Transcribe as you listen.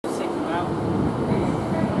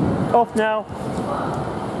Off now.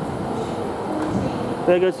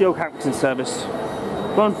 There goes the Okehampton service.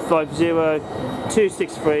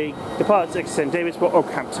 150263. Departs Exeter St David's for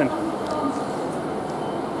Okehampton.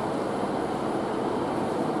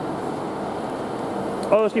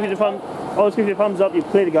 Always give you the thumbs up. You're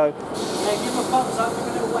clear to go. Yeah, give them a thumbs up. Give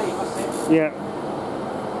a little wave. That's it. Yeah.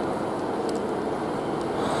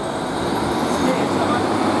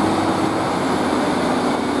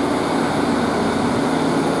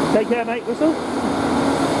 Take care, mate. Whistle.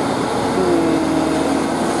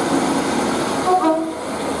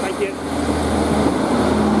 Thank you.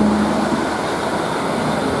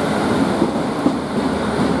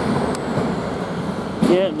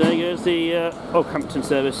 Yeah, there goes the Okehampton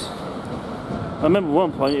service. I remember at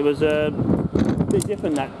one point it was a bit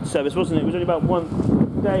different, that service, wasn't it? It was only about one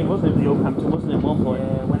day, wasn't it, the Okehampton, wasn't it, at one point?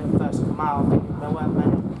 Yeah, when it first came out, I think there weren't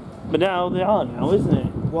many. But now they are now, isn't it?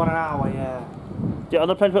 1 hour, yeah. Are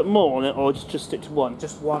they planning to put more on it, or just stick to one?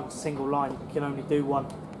 Just one single line, you can only do one.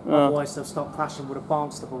 Otherwise they'll start clashing with the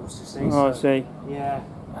Barnstables, you see. Oh, so, I see. Yeah.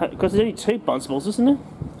 Because there's only 2 Barnstables, isn't there?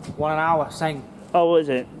 1 hour, same. Oh, is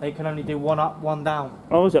it? They can only do one up, one down.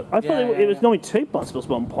 Oh, was it? I thought it was yeah. normally 2 Barnstables at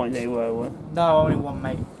one point they were. No, only one,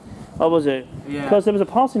 mate. Oh, was it? Yeah. Because there was a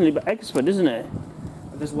passing loop at Exford, isn't it?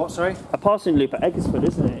 There's what, sorry? A passing loop at Exford,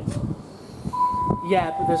 isn't it?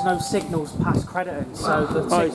 Yeah, but there's no signals past Crediton, so the signals